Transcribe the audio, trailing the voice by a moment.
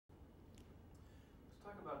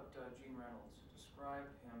describe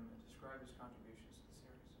him and describe his contributions to the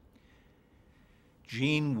series?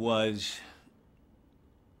 Gene was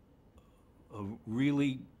a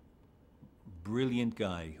really brilliant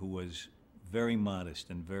guy who was very modest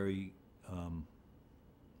and very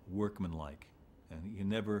workmanlike, and you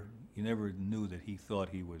never knew that he thought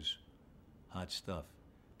he was hot stuff,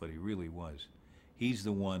 but he really was. He's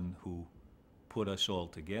the one who put us all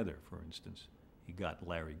together. For instance, he got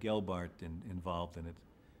Larry Gelbart involved in it.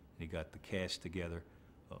 He got the cast together,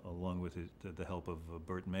 along with the help of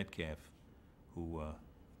Burt Metcalf, who,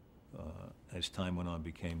 as time went on,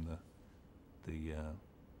 became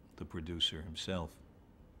the producer himself.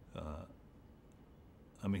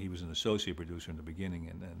 I mean, he was an associate producer in the beginning,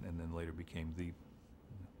 and then later became the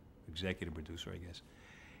executive producer, I guess.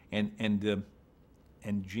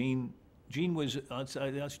 And Gene was. I'll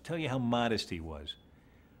tell you how modest he was.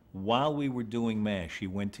 While we were doing MASH, he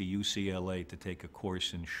went to UCLA to take a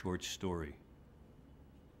course in short story,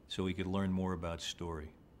 so he could learn more about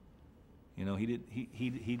story. You know, he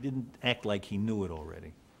didn't act like he knew it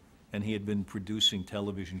already, and he had been producing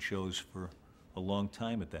television shows for a long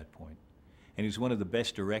time at that point. And he was one of the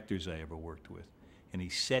best directors I ever worked with. And he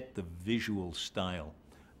set the visual style,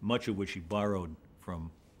 much of which he borrowed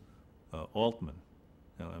from Altman.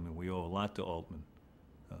 I mean, we owe a lot to Altman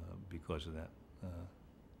because of that.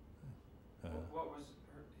 What was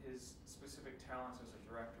his specific talents as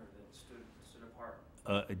a director that stood apart?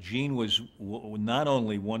 Gene was not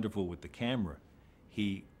only wonderful with the camera,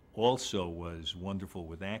 he also was wonderful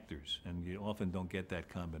with actors, and you often don't get that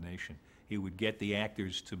combination. He would get the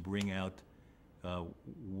actors to bring out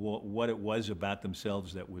what it was about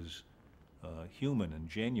themselves that was human and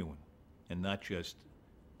genuine, and not just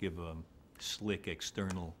give a slick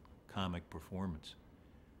external comic performance.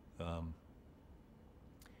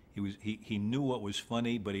 He knew what was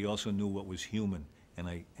funny, but he also knew what was human, and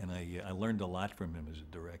I learned a lot from him as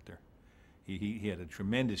a director. He had a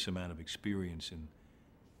tremendous amount of experience in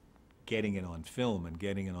getting it on film, and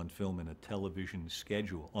getting it on film in a television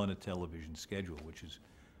schedule,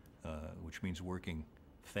 which means working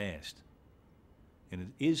fast. And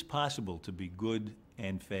it is possible to be good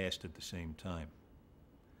and fast at the same time.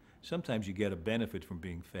 Sometimes you get a benefit from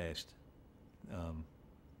being fast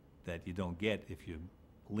that you don't get if you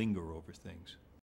linger over things.